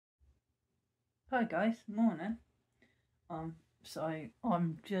Hi guys, morning. So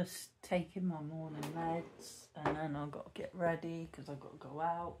I'm just taking my morning meds and then I've got to get ready because I've got to go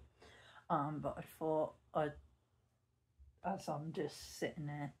out. But I thought as I'm just sitting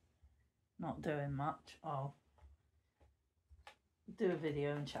there not doing much, I'll do a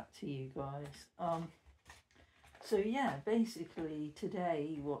video and chat to you guys. So yeah, basically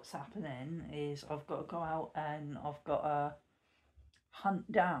today what's happening is I've got to go out and I've got to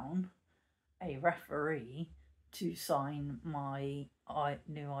hunt down a referee to sign my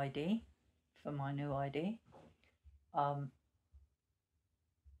new ID for my new ID.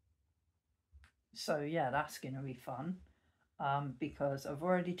 So yeah, that's gonna be fun. Because I've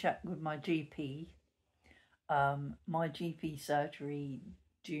already checked with my GP. My GP surgery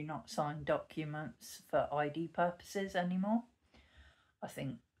do not sign documents for ID purposes anymore. I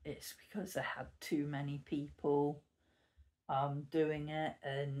think it's because they had too many people doing it,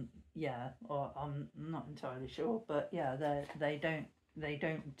 and yeah, or I'm not entirely sure, but yeah, they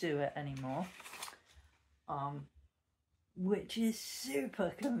don't do it anymore, which is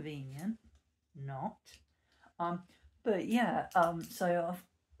super convenient. But yeah, so I've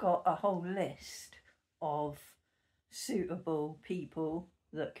got a whole list of suitable people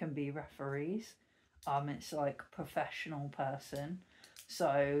that can be referees. It's like professional person,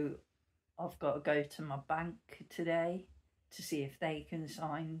 so I've got to go to my bank today to see if they can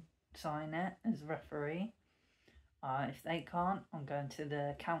sign it as referee. If they can't, I'm going to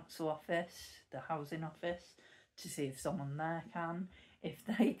the council office, the housing office, to see if someone there can. If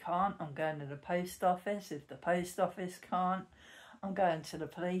they can't, I'm going to the post office. If the post office can't, I'm going to the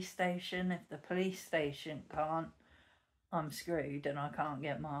police station. If the police station can't, I'm screwed and I can't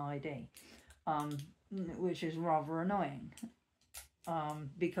get my ID, which is rather annoying.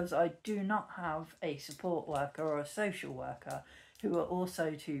 Because I do not have a support worker or a social worker who are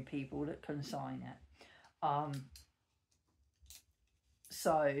also two people that can sign it.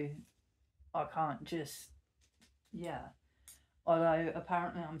 So I can't just, yeah. Although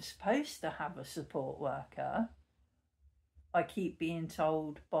apparently I'm supposed to have a support worker, I keep being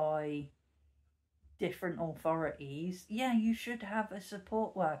told by different authorities, yeah, you should have a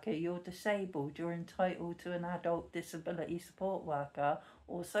support worker, you're disabled, you're entitled to an adult disability support worker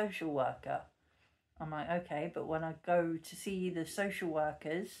or social worker. I'm like, okay, but when I go to see the social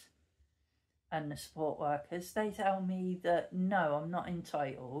workers and the support workers, they tell me that no, I'm not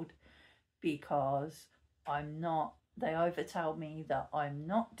entitled because they either tell me that I'm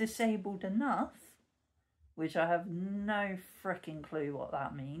not disabled enough, which I have no freaking clue what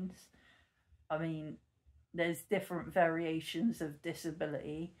that means. I mean, there's different variations of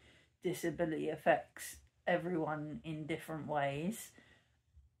disability. Disability affects everyone in different ways.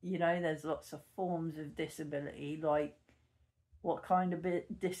 You know, there's lots of forms of disability, like what kind of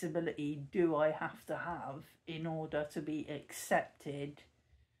disability do I have to have in order to be accepted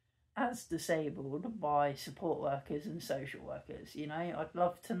as disabled by support workers and social workers? You know, I'd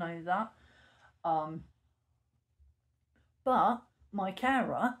love to know that. But my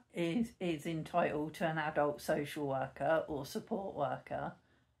carer is entitled to an adult social worker or support worker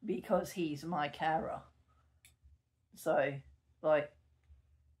because he's my carer. So, like,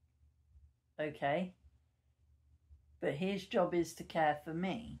 okay. But his job is to care for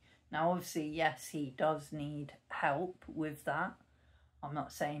me. Now, obviously, yes, he does need help with that. I'm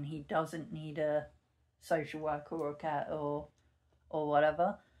not saying he doesn't need a social worker or a care or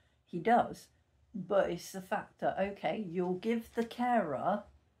whatever. He does. But it's the fact that, okay, you'll give the carer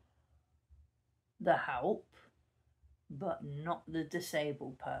the help, but not the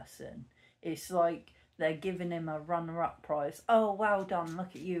disabled person. It's like they're giving him a runner-up prize. Oh, well done,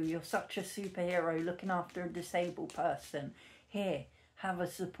 look at you. You're such a superhero looking after a disabled person. Here, have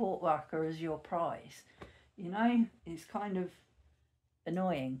a support worker as your prize. You know, it's kind of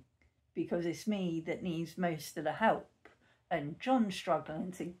annoying because it's me that needs most of the help. And John's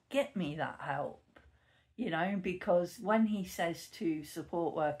struggling to get me that help, you know, because when he says to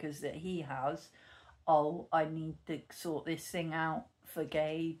support workers that he has, oh, I need to sort this thing out for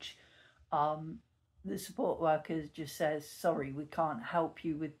Gage, the support worker just says, sorry, we can't help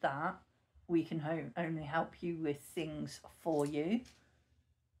you with that. We can only help you with things for you.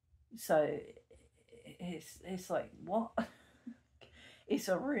 So it's like, what? It's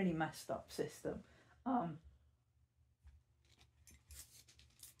a really messed up system.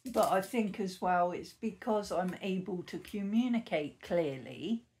 But I think as well, it's because I'm able to communicate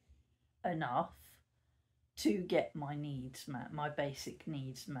clearly enough to get my needs met, my basic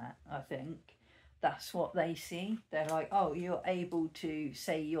needs met. I think that's what they see. They're like, oh, you're able to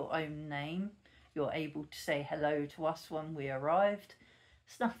say your own name. You're able to say hello to us when we arrived.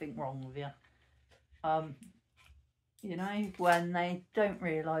 There's nothing wrong with you. You know, when they don't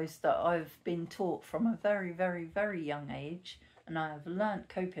realise that I've been taught from a very, very, very young age, and I have learnt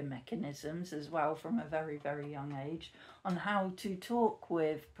coping mechanisms as well from a very, very young age on how to talk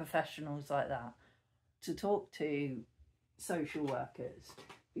with professionals like that, to talk to social workers,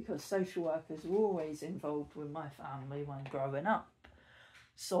 because social workers were always involved with my family when growing up.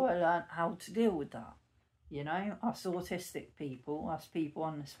 So I learnt how to deal with that. You know, us autistic people, us people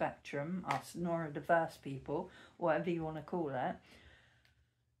on the spectrum, us neurodiverse people, whatever you want to call it,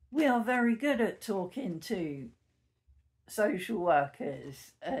 we are very good at talking to social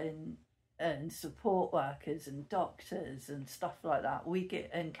workers and support workers and doctors and stuff like that. We get,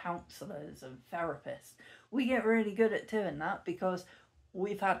 and counsellors and therapists. We get really good at doing that because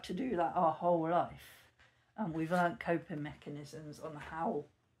we've had to do that our whole life, and we've learned coping mechanisms on how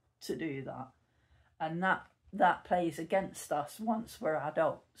to do that. And that plays against us once we're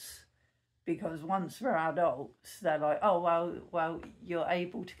adults, because once we're adults, they're like, oh, well, you're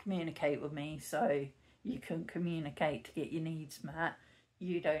able to communicate with me, so you can communicate to get your needs met.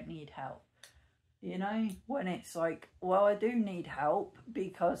 You don't need help. You know, when it's like, well, I do need help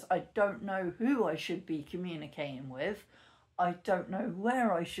because I don't know who I should be communicating with. I don't know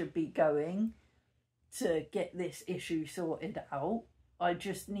where I should be going to get this issue sorted out. I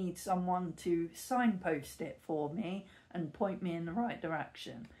just need someone to signpost it for me and point me in the right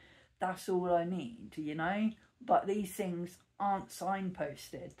direction. That's all I need, you know? But these things aren't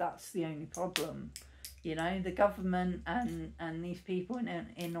signposted. That's the only problem. You know, the government and these people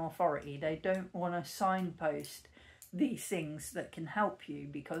in authority, they don't want to signpost these things that can help you,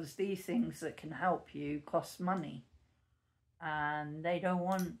 because these things that can help you cost money. And they don't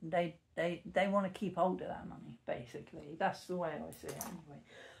want, they want to keep hold of that money, basically. That's the way I see it anyway.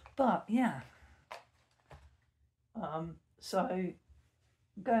 But yeah, so I'm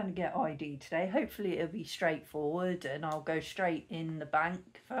going to get ID today. Hopefully it'll be straightforward, and I'll go straight in the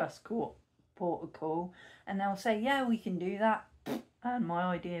bank, first port of call, and they'll say, yeah, we can do that, and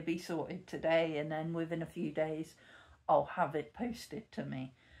my ID will be sorted today, and then within a few days I'll have it posted to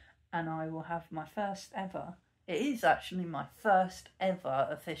me, and I will have my first ever. It is actually my first ever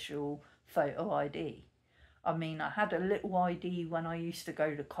official photo ID. I mean, I had a little ID when I used to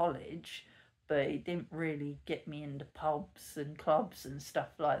go to college, but it didn't really get me into pubs and clubs and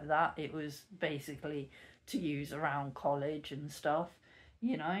stuff like that. It was basically to use around college and stuff,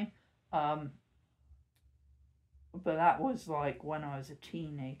 you know. But that was like when I was a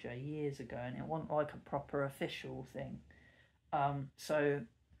teenager years ago, and it wasn't like a proper official thing. So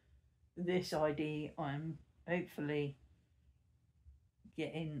this ID I'm hopefully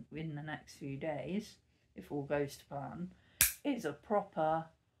getting in the next few days, if all goes to plan, is a proper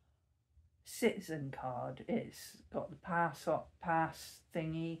citizen card. It's got the pass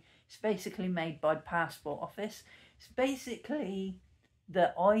thingy. It's basically made by the Passport Office. It's basically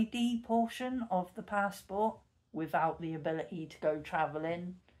the ID portion of the passport without the ability to go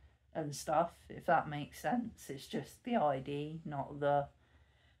travelling and stuff, if that makes sense. It's just the ID, not the...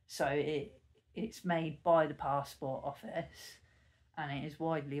 So it's made by the Passport Office, and it is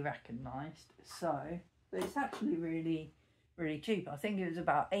widely recognised. So, but it's actually really, really cheap. I think it was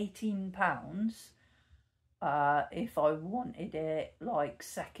about £18. If I wanted it like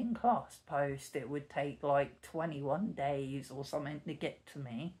second class post, it would take like 21 days or something to get to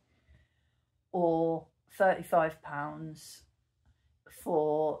me, or £35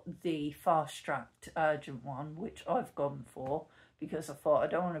 for the fast tracked urgent one, which I've gone for, because I thought I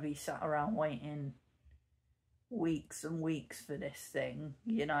don't want to be sat around waiting weeks and weeks for this thing,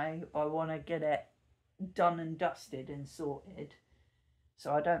 you know. I want to get it done and dusted and sorted,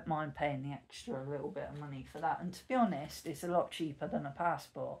 so I don't mind paying the extra little bit of money for that. And to be honest, it's a lot cheaper than a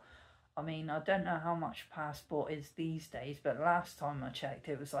passport. I mean, I don't know how much a passport is these days, but last time I checked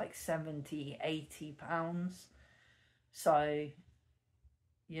it was like £70–80. So,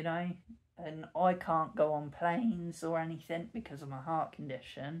 you know, and I can't go on planes or anything because of my heart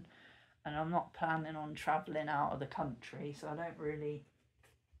condition, and I'm not planning on travelling out of the country, so I don't really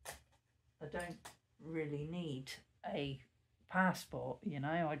need a passport, you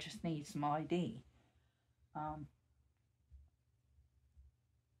know. I just need some ID.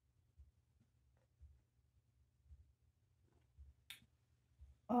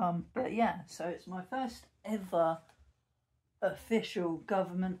 But yeah, so it's my first ever official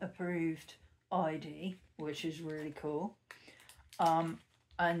government approved ID, which is really cool.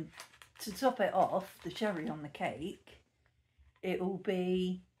 And to top it off, the cherry on the cake, it will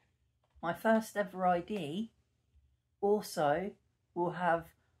be my first ever ID. Also will have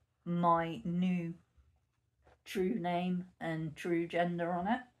my new true name and true gender on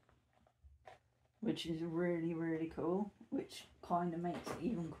it. which is really, really cool, which kind of makes it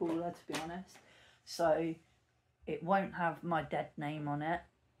even cooler, to be honest. So it won't have my dead name on it.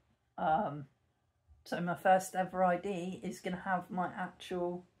 So my first ever ID is going to have my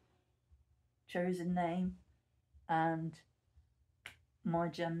actual chosen name and my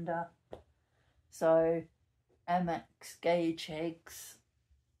gender. So MX Gage Higgs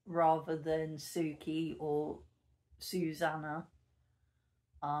rather than Suki or Susanna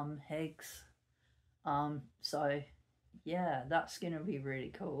Higgs. So yeah, that's going to be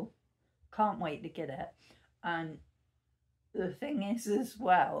really cool. Can't wait to get it. And the thing is as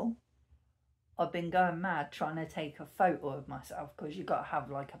well, I've been going mad trying to take a photo of myself, because you've got to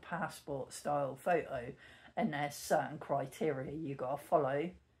have like a passport style photo, and there's certain criteria you got to follow.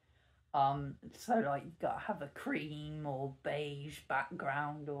 So like you've got to have a cream or beige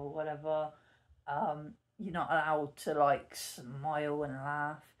background or whatever. You're not allowed to like smile and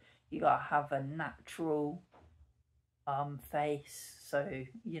laugh. You got to have a natural face. So,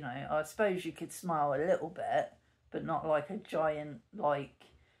 you know, I suppose you could smile a little bit, but not like a giant like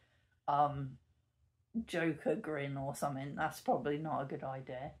Joker grin or something. That's probably not a good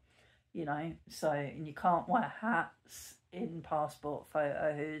idea, you know. So, and you can't wear hats in passport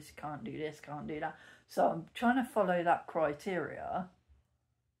photos, you can't do this, can't do that. So I'm trying to follow that criteria,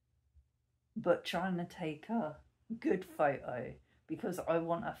 but trying to take a good photo, because I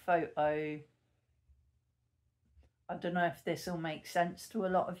want a photo. I don't know if this will make sense to a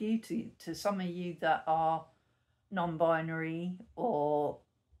lot of you, to some of you that are non-binary or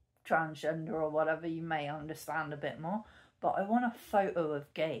transgender or whatever, you may understand a bit more, but I want a photo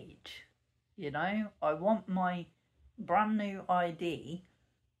of Gage, you know. I want my brand new ID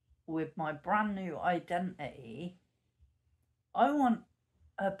with my brand new identity. I want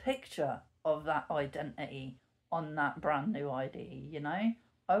a picture of that identity on that brand new ID, you know.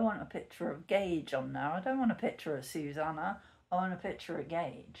 I want a picture of Gage on there. I don't want a picture of Susanna. I want a picture of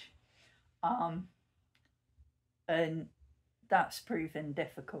Gage. And that's proving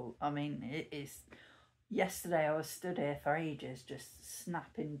difficult. I mean, it is. Yesterday I was stood here for ages just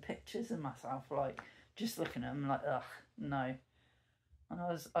snapping pictures of myself, like just looking at them like, ugh, no. And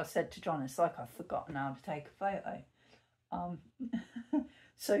I said to John, it's like I've forgotten how to take a photo.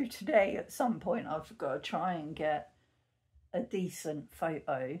 So today at some point I've got to try and get a decent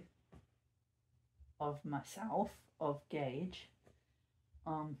photo of myself, of Gage.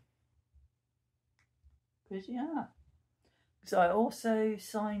 Because yeah. So I also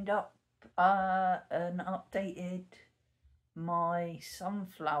signed up and updated my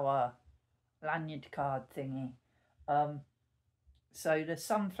sunflower lanyard card thingy. So the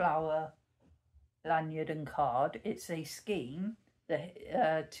sunflower lanyard and card, it's a scheme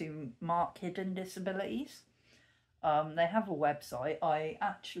that to mark hidden disabilities. They have a website. I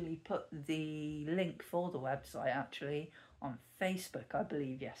actually put the link for the website actually on Facebook, I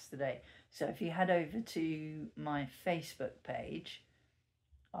believe, yesterday. So if you head over to my Facebook page,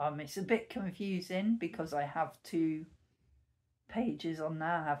 it's a bit confusing because I have two pages on there.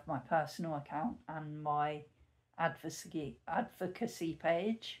 I have my personal account and my advocacy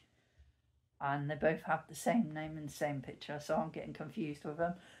page, and they both have the same name and the same picture, so I'm getting confused with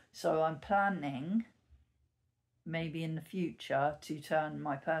them. So I'm planning maybe in the future to turn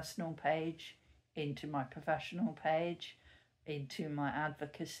my personal page into my professional page, into my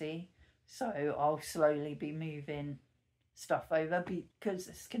advocacy. So I'll slowly be moving stuff over, because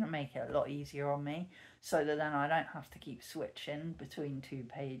it's going to make it a lot easier on me, so that then I don't have to keep switching between two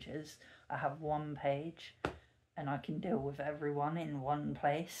pages. I have one page and I can deal with everyone in one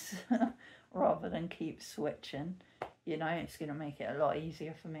place rather than keep switching. You know, it's going to make it a lot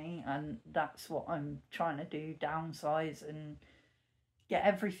easier for me, and that's what I'm trying to do, downsize and get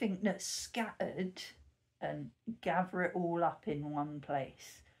everything that's scattered and gather it all up in one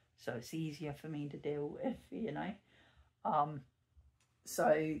place, so it's easier for me to deal with, you know.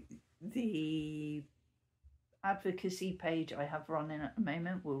 So the advocacy page I have running at the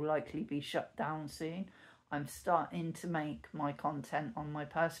moment will likely be shut down soon. I'm starting to make my content on my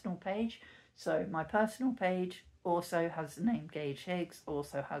personal page. So my personal page also has the name Gage Higgs,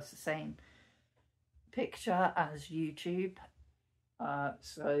 also has the same picture as YouTube.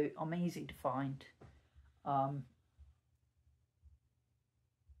 So I'm easy to find.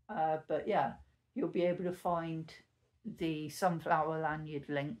 But yeah, you'll be able to find the sunflower lanyard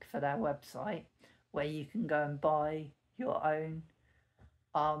link for their website, where you can go and buy your own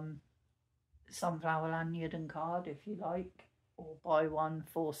sunflower lanyard and card if you like, or buy one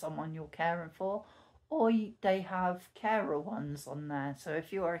for someone you're caring for, or they have carer ones on there. So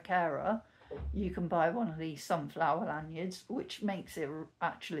if you're a carer you can buy one of these sunflower lanyards, which makes it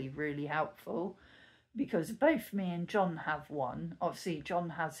actually really helpful, because both me and John have one. Obviously, John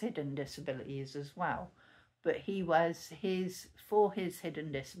has hidden disabilities as well, but he wears his for his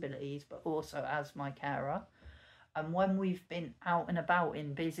hidden disabilities, but also as my carer. And when we've been out and about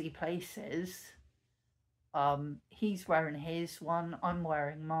in busy places, he's wearing his one, I'm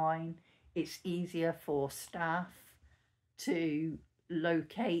wearing mine. It's easier for staff to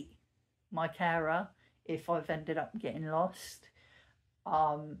locate my carer if I've ended up getting lost.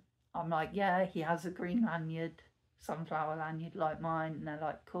 I'm like, yeah, he has a green lanyard, sunflower lanyard like mine, and they're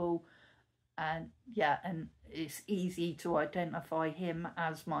like, cool. And yeah, and it's easy to identify him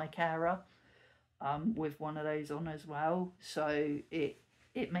as my carer, with one of those on as well. So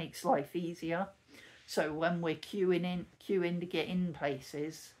it makes life easier. So when we're queuing to get in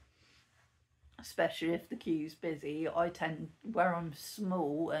places, especially if the queue's busy, I tend, where I'm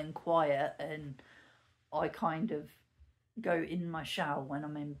small and quiet, and I kind of go in my shell when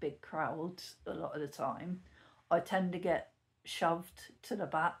I'm in big crowds a lot of the time, I tend to get shoved to the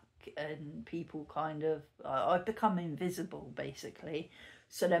back, and people kind of, I become invisible basically.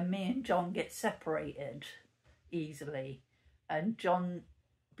 So then me and John get separated easily, and John,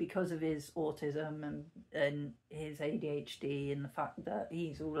 because of his autism and his ADHD and the fact that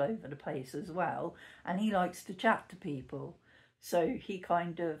he's all over the place as well, and he likes to chat to people, so he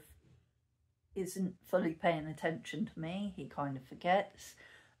kind of isn't fully paying attention to me. He kind of forgets,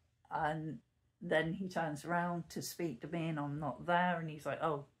 and then he turns around to speak to me and I'm not there, and he's like,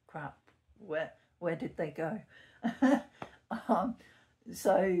 oh crap, where did they go?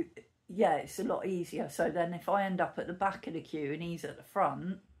 So yeah, it's a lot easier. So then if I end up at the back of the queue and he's at the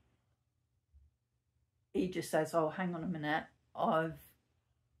front, he just says, oh, hang on a minute,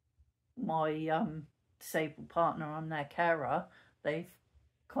 my disabled partner, I'm their carer, they've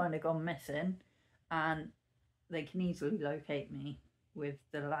kind of gone missing, and they can easily locate me with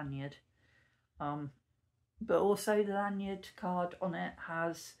the lanyard. But also the lanyard card on it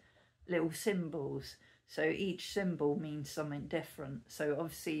has little symbols, so each symbol means something different. So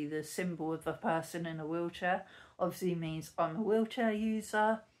obviously the symbol of a person in a wheelchair obviously means I'm a wheelchair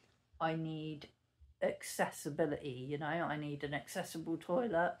user, I need accessibility, you know, I need an accessible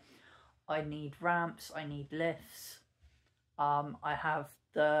toilet, I need ramps, I need lifts. I have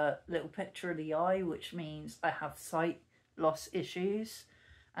the little picture of the eye, which means I have sight loss issues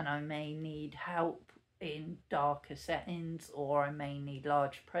and I may need help in darker settings, or I may need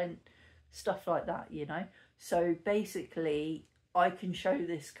large print, stuff like that, you know. So basically I can show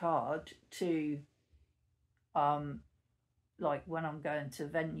this card to like when I'm going to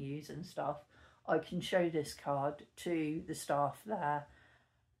venues and stuff, I can show this card to the staff there,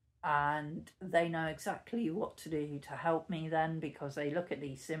 and they know exactly what to do to help me then, because they look at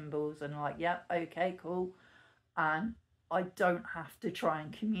these symbols and like, yeah, okay, cool. And I don't have to try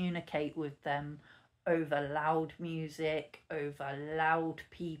and communicate with them over loud music, over loud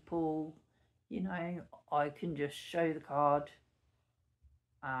people, you know. I can just show the card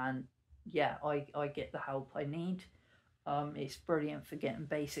and yeah, I get the help I need. It's brilliant for getting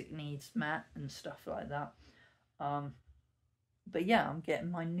basic needs met and stuff like that. But yeah, I'm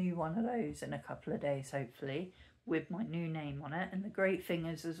getting my new one of those in a couple of days, hopefully, with my new name on it. And the great thing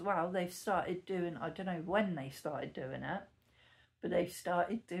is as well, they've started doing, I don't know when they started doing it, but they've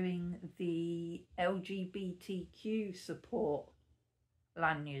started doing the LGBTQ support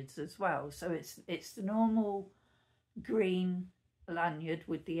lanyards as well. So it's the normal green lanyard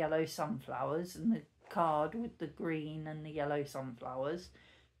with the yellow sunflowers, and the card with the green and the yellow sunflowers.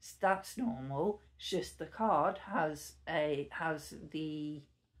 So that's normal. It's just the card has the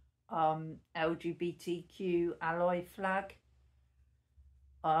LGBTQ ally flag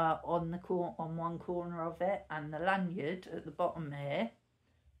on one corner of it, and the lanyard at the bottom here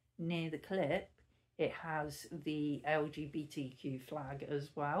near the clip, it has the LGBTQ flag as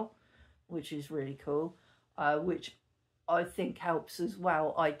well, which is really cool, which I think helps as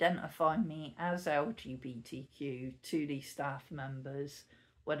well identify me as LGBTQ to the staff members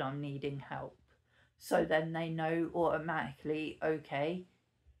when I'm needing help. So then they know automatically, okay,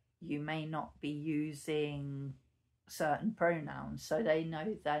 you may not be using certain pronouns, so they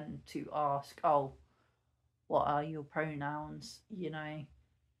know then to ask, oh, what are your pronouns, you know,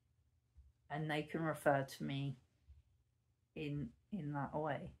 and they can refer to me in that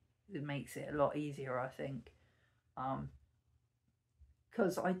way. It makes it a lot easier, I think.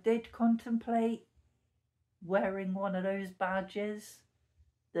 Because I did contemplate wearing one of those badges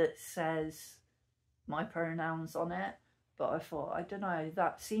that says my pronouns on it, but I thought, I don't know,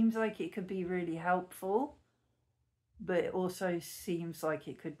 that seems like it could be really helpful, but it also seems like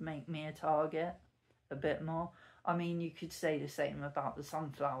it could make me a target a bit more. I mean, you could say the same about the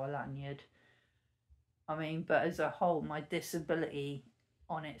sunflower lanyard. I mean, but as a whole, my disability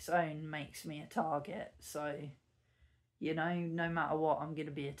on its own makes me a target. So, you know, no matter what, I'm going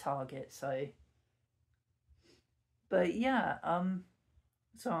to be a target. So, but yeah,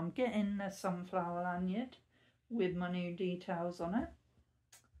 so I'm getting the sunflower lanyard with my new details on it.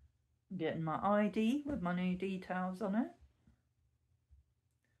 I'm getting my ID with my new details on it.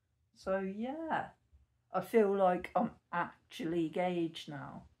 So yeah, I feel like I'm actually gauged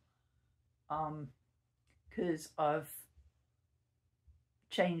now. Because I've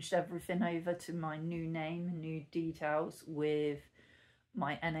changed everything over to my new name and new details with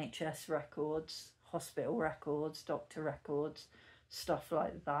my NHS records, hospital records, doctor records, stuff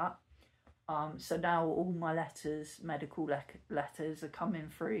like that. So now all my letters, medical letters, are coming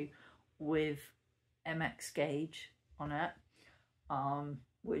through with MX gauge on it,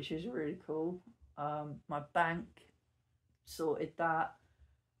 which is really cool. My bank sorted that.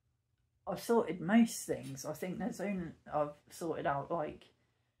 I've sorted most things. I think I've sorted out like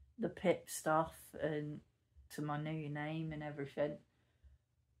the PIP stuff and to my new name and everything.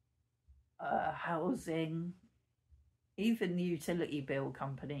 Housing, even the utility bill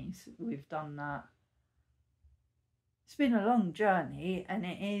companies, we've done that. It's been a long journey, and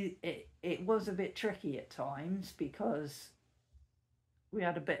it was a bit tricky at times because we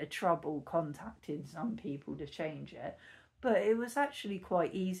had a bit of trouble contacting some people to change it. But it was actually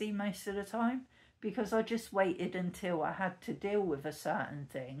quite easy most of the time because I just waited until I had to deal with a certain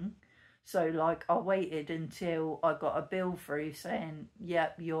thing. So like I waited until I got a bill through saying,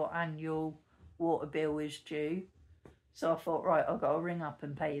 yep, your annual water bill is due. So I thought, right, I've got to ring up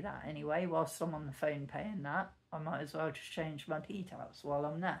and pay that anyway. Whilst I'm on the phone paying that, I might as well just change my details while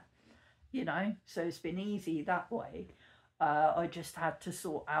I'm there. You know, so it's been easy that way. I just had to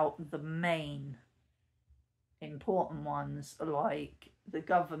sort out the main important ones like the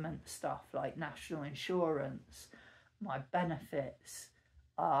government stuff, like national insurance, my benefits,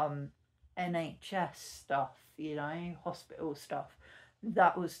 NHS stuff, you know, hospital stuff.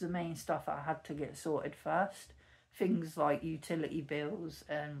 That was the main stuff I had to get sorted first. Things like utility bills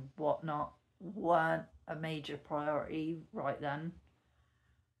and whatnot weren't a major priority right then.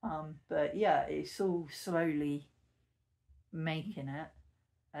 But yeah, it's all slowly making it,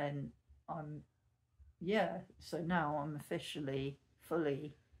 and so now I'm officially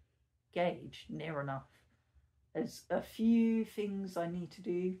fully gauged, near enough. There's a few things I need to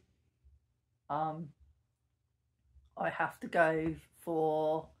do. I have to go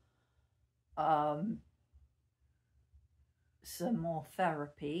for some more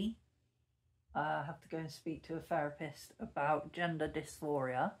therapy. I have to go and speak to a therapist about gender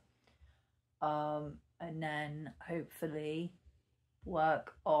dysphoria. And then hopefully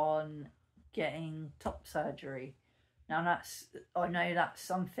work on getting top surgery. Now I know that's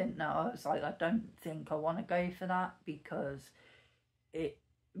something that I was like, I don't think I want to go for that because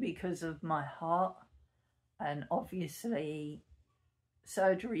of my heart, and obviously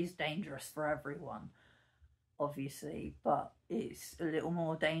surgery is dangerous for everyone, obviously, but it's a little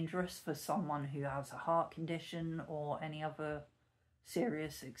more dangerous for someone who has a heart condition or any other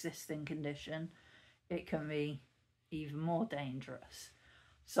serious existing condition. It can be even more dangerous.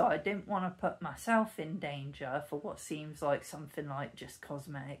 So I didn't want to put myself in danger for what seems like something like just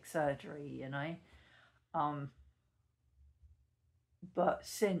cosmetic surgery, you know. But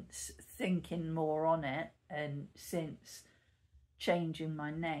since thinking more on it, and since changing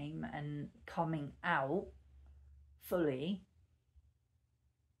my name and coming out fully,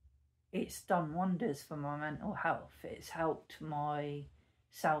 it's done wonders for my mental health. It's helped my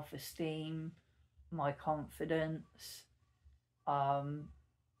self-esteem, my confidence.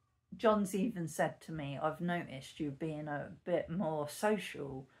 John's even said to me, I've noticed you being a bit more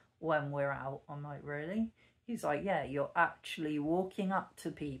social when we're out. I'm like, really? He's like, yeah, you're actually walking up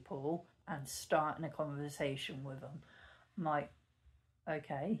to people and starting a conversation with them. I'm like,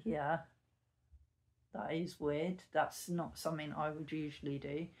 okay, yeah, that is weird. That's not something I would usually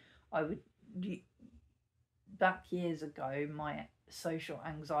do. Back years ago, my social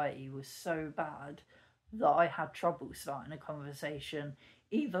anxiety was so bad that I had trouble starting a conversation,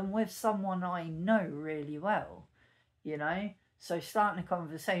 even with someone I know really well, you know. So starting a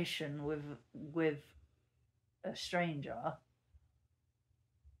conversation with a stranger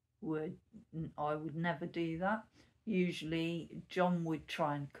I would never do that. Usually John would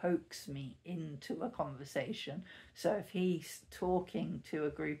try and coax me into a conversation. So if he's talking to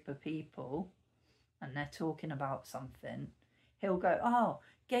a group of people and they're talking about something, he'll go, oh,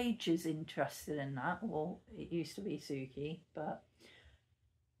 Gage is interested in that. Well, it used to be Suki, but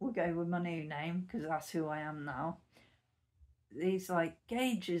we'll go with my new name because that's who I am now. He's like,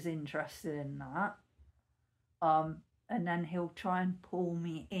 Gage is interested in that. And then he'll try and pull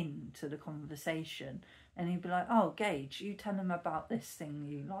me into the conversation, and he'll be like, oh, Gage, you tell him about this thing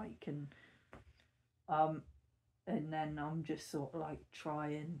you like, and then I'm just sort of like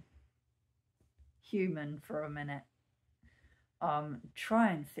trying human for a minute,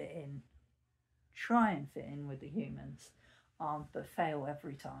 try and fit in with the humans, but fail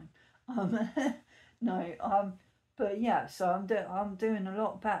every time. No, but yeah, so I'm doing a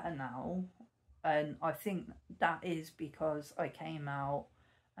lot better now. And I think that is because I came out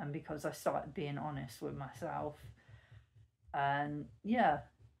and because I started being honest with myself. And yeah,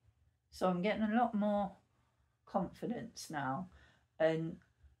 so I'm getting a lot more confidence now. And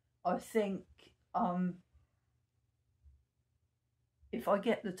I think if I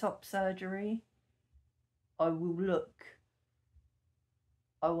get the top surgery, I will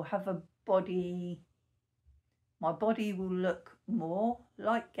have a body. My body will look more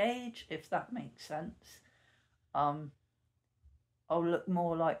like Gage, if that makes sense. I'll look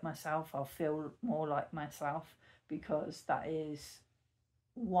more like myself. I'll feel more like myself, because that is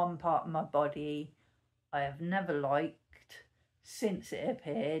one part of my body I have never liked since it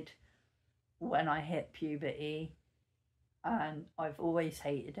appeared when I hit puberty, and I've always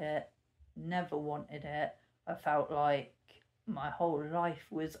hated it, never wanted it. I felt like my whole life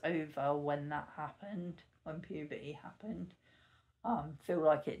was over when that happened. When puberty happened, feel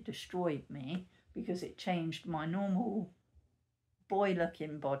like it destroyed me, because it changed my normal boy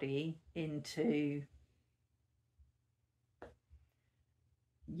looking body into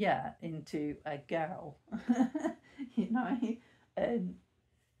a girl. You know, and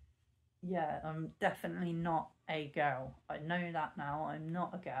yeah, I'm definitely not a girl. I know that now. I'm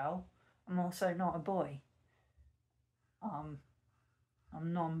not a girl. I'm also not a boy. I'm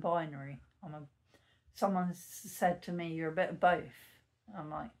non-binary. Someone said to me, you're a bit of both. I'm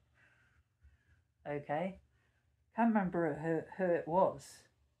like, okay. Can't remember who it was.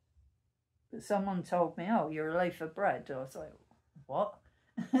 But someone told me, oh, you're a loaf of bread. I was like, what?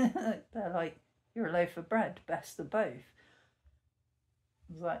 They're like, you're a loaf of bread, best of both.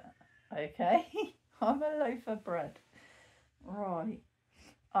 I was like, okay, I'm a loaf of bread. Right.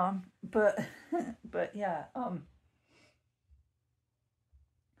 But yeah,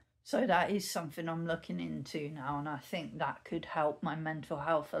 so that is something I'm looking into now, and I think that could help my mental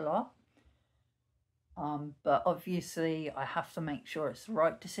health a lot. But obviously I have to make sure it's the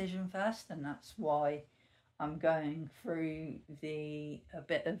right decision first, and that's why I'm going through a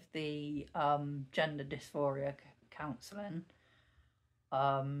bit of the gender dysphoria counselling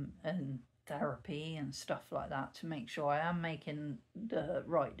and therapy and stuff like that, to make sure I am making the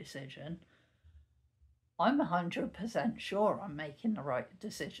right decision. I'm 100% sure I'm making the right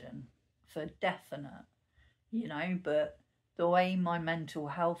decision, for definite, you know, but the way my mental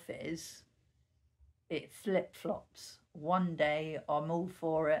health is, it flip-flops. One day I'm all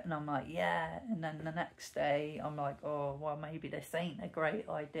for it and I'm like, yeah, and then the next day I'm like, oh, well, maybe this ain't a great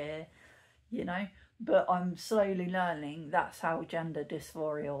idea, you know. But I'm slowly learning that's how gender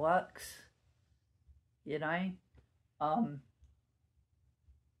dysphoria works, you know.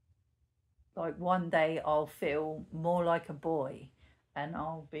 Like one day I'll feel more like a boy and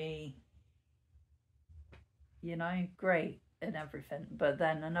I'll be, you know, great and everything, but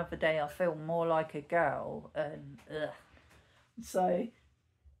then another day I feel more like a girl, and so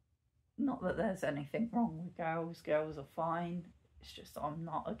not that there's anything wrong with girls are fine, it's just I'm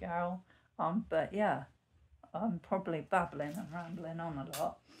not a girl. But yeah, I'm probably babbling and rambling on a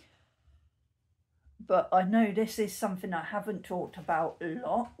lot, but I know this is something I haven't talked about a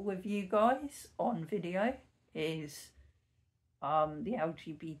lot with you guys on video, is the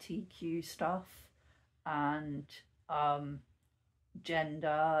LGBTQ stuff and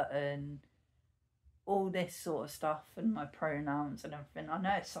gender and all this sort of stuff, and my pronouns and everything. I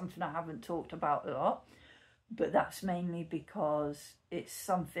know it's something I haven't talked about a lot, but that's mainly because it's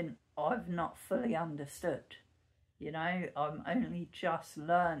something I've not fully understood. You know, I'm only just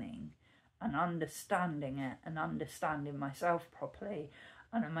learning and understanding it and understanding myself properly,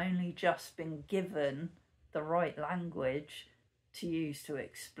 and I'm only just been given the right language to use to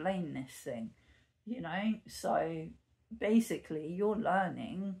explain this thing, you know. So basically you're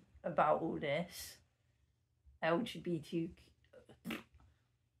learning about all this LGBT,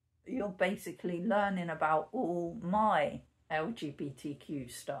 you're basically learning about all my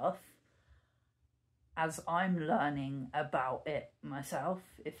LGBTQ stuff as I'm learning about it myself,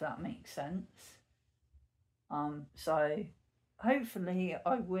 if that makes sense. So hopefully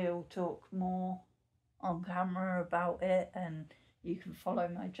I will talk more on camera about it, and you can follow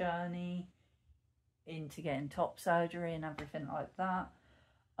my journey into getting top surgery and everything like that.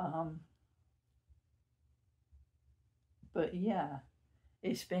 But yeah,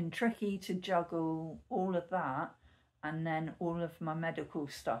 it's been tricky to juggle all of that and then all of my medical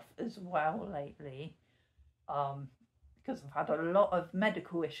stuff as well lately, because I've had a lot of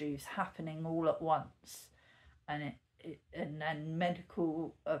medical issues happening all at once, and and then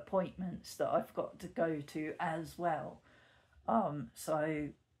medical appointments that I've got to go to as well. So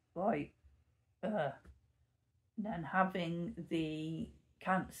like then having the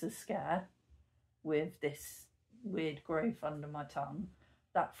cancer scare with this weird growth under my tongue,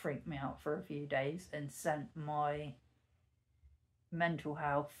 that freaked me out for a few days and sent my mental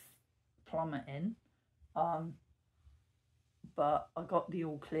health plummeting. But I got the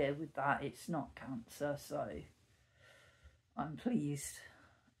all clear with that. It's not cancer, so I'm pleased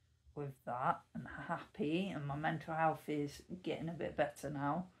with that and happy, and my mental health is getting a bit better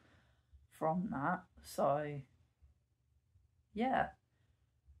now from that. So yeah,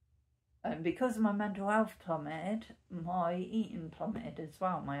 and because my mental health plummeted, my eating plummeted as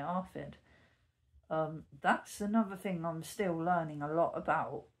well, my ARFID. That's another thing I'm still learning a lot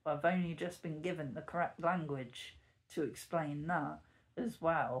about. I've only just been given the correct language to explain that as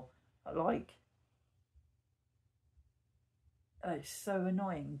well. Like, it's so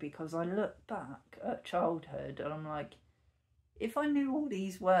annoying because I look back at childhood and I'm like, if I knew all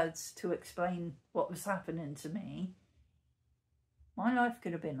these words to explain what was happening to me, my life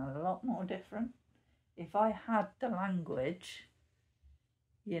could have been a lot more different. If I had the language,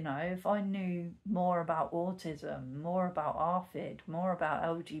 you know, if I knew more about autism, more about ARFID, more about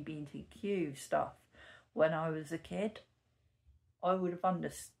LGBTQ stuff when I was a kid, I would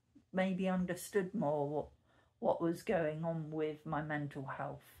have maybe understood more what was going on with my mental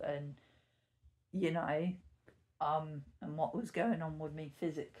health, and, you know, and what was going on with me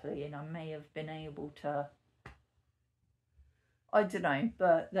physically, and I may have been able to, I don't know,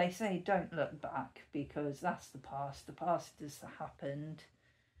 but they say don't look back because that's the past. The past has happened.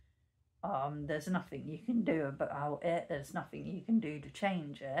 There's nothing you can do about it. There's nothing you can do to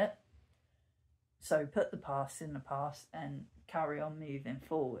change it. So put the past in the past and carry on moving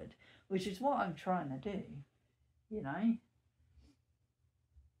forward, which is what I'm trying to do, you know.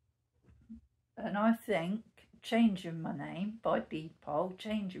 And I think changing my name by default,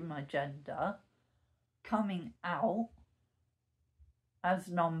 changing my gender, coming out as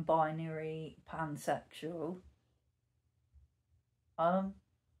non-binary, pansexual, I'm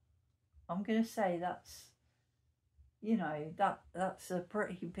going to say that's, you know, that's a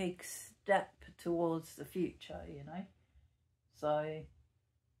pretty big step towards the future, you know. So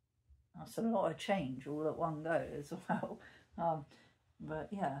that's a lot of change all at one go as well. But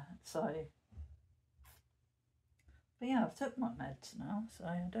yeah, so, but yeah, I've took my meds now, so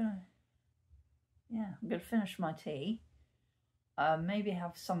I don't know. Yeah, I'm going to finish my tea. Maybe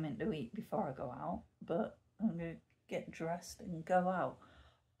have something to eat before I go out, but I'm going to get dressed and go out,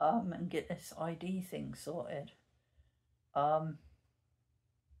 and get this ID thing sorted.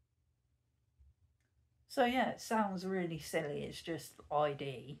 So yeah, it sounds really silly, it's just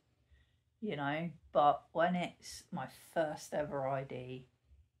ID, you know, but when it's my first ever ID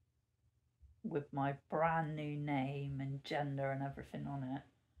with my brand new name and gender and everything on it,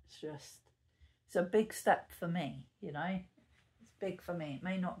 it's a big step for me, you know. It's big for me. It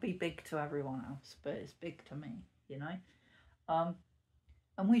may not be big to everyone else, but it's big to me, you know.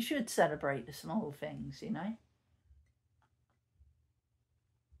 And we should celebrate the small things, you know.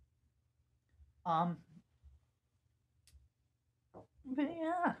 But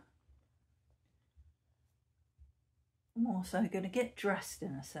yeah, I'm also going to get dressed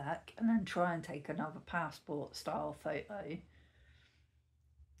in a sec and then try and take another passport style photo.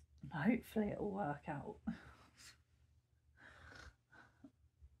 And hopefully it'll work out.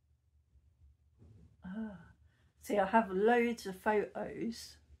 See, I have loads of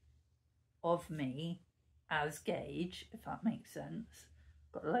photos of me as Gage, if that makes sense.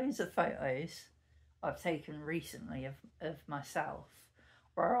 Got loads of photos I've taken recently of myself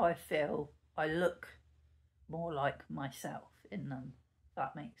where I feel I look more like myself in them, if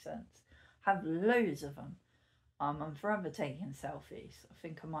that makes sense. Have loads of them. I'm forever taking selfies. I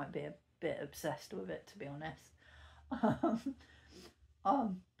think I might be a bit obsessed with it, to be honest.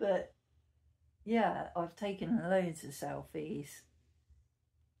 But yeah, I've taken loads of selfies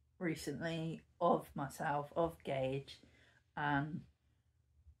recently of myself, of Gage, and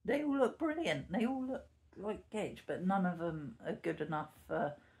they all look brilliant. They all look like Gage, but none of them are good enough.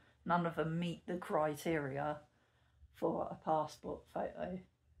 None of them meet the criteria for a passport photo,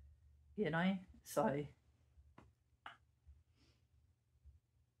 you know? So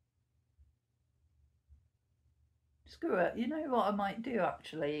screw it. You know what I might do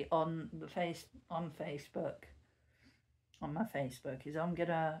actually on Facebook, on my Facebook, is I'm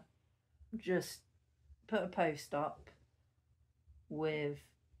gonna just put a post up with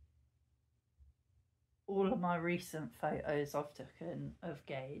all of my recent photos I've taken of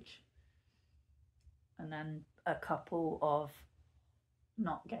Gage, and then a couple of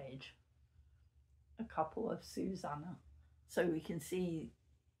not Gage, a couple of Susanna, so we can see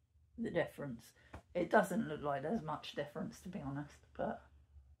the difference. It doesn't look like there's much difference, to be honest, but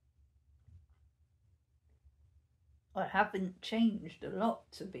I haven't changed a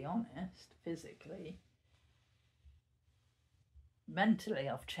lot, to be honest, physically. Mentally,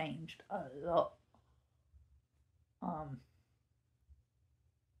 I've changed a lot.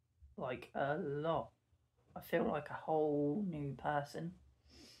 Like a lot. I feel like a whole new person.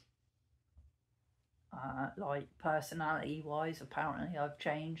 Like personality wise, apparently I've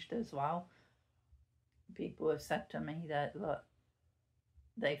changed as well. People have said to me that, look,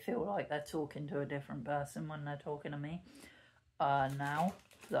 they feel like they're talking to a different person when they're talking to me. Now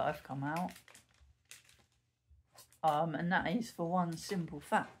that I've come out. And that is for one simple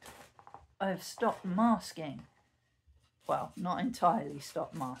fact. I've stopped masking. Well, not entirely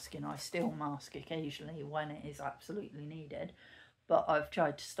stopped masking. I still mask occasionally when it is absolutely needed. But I've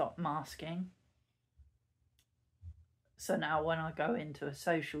tried to stop masking. So now when I go into a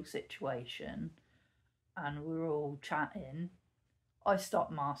social situation and we're all chatting, I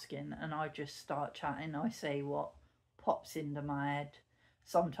stop masking and I just start chatting. I say what pops into my head.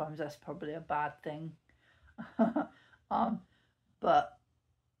 Sometimes that's probably a bad thing. But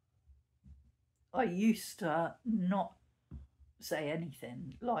I used to not say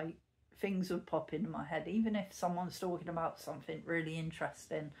anything. Like, things would pop into my head, even if someone's talking about something really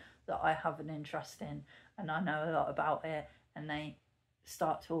interesting that I have an interest in and I know a lot about it, and they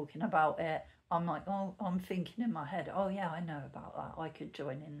start talking about it, I'm like, oh, I'm thinking in my head, oh yeah, I know about that, I could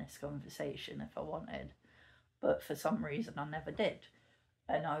join in this conversation if I wanted. But for some reason I never did,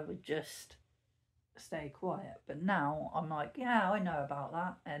 and I would just stay quiet. But now I'm like, yeah, I know about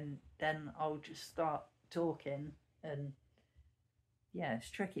that, and then I'll just start talking. And yeah,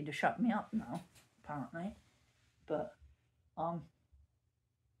 it's tricky to shut me up now, apparently. But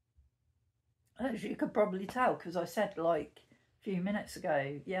as you could probably tell, because I said like a few minutes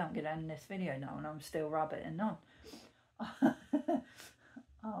ago, yeah, I'm gonna end this video now, and I'm still rabbiting on.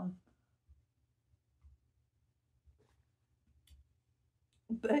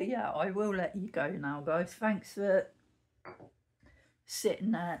 But yeah, I will let you go now, guys. Thanks for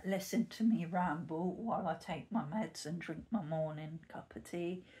sitting there, listen to me ramble while I take my meds and drink my morning cup of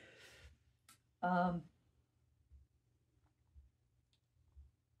tea. But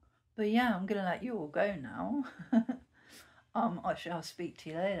yeah, I'm gonna let you all go now. I shall speak to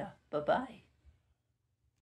you later. Bye bye.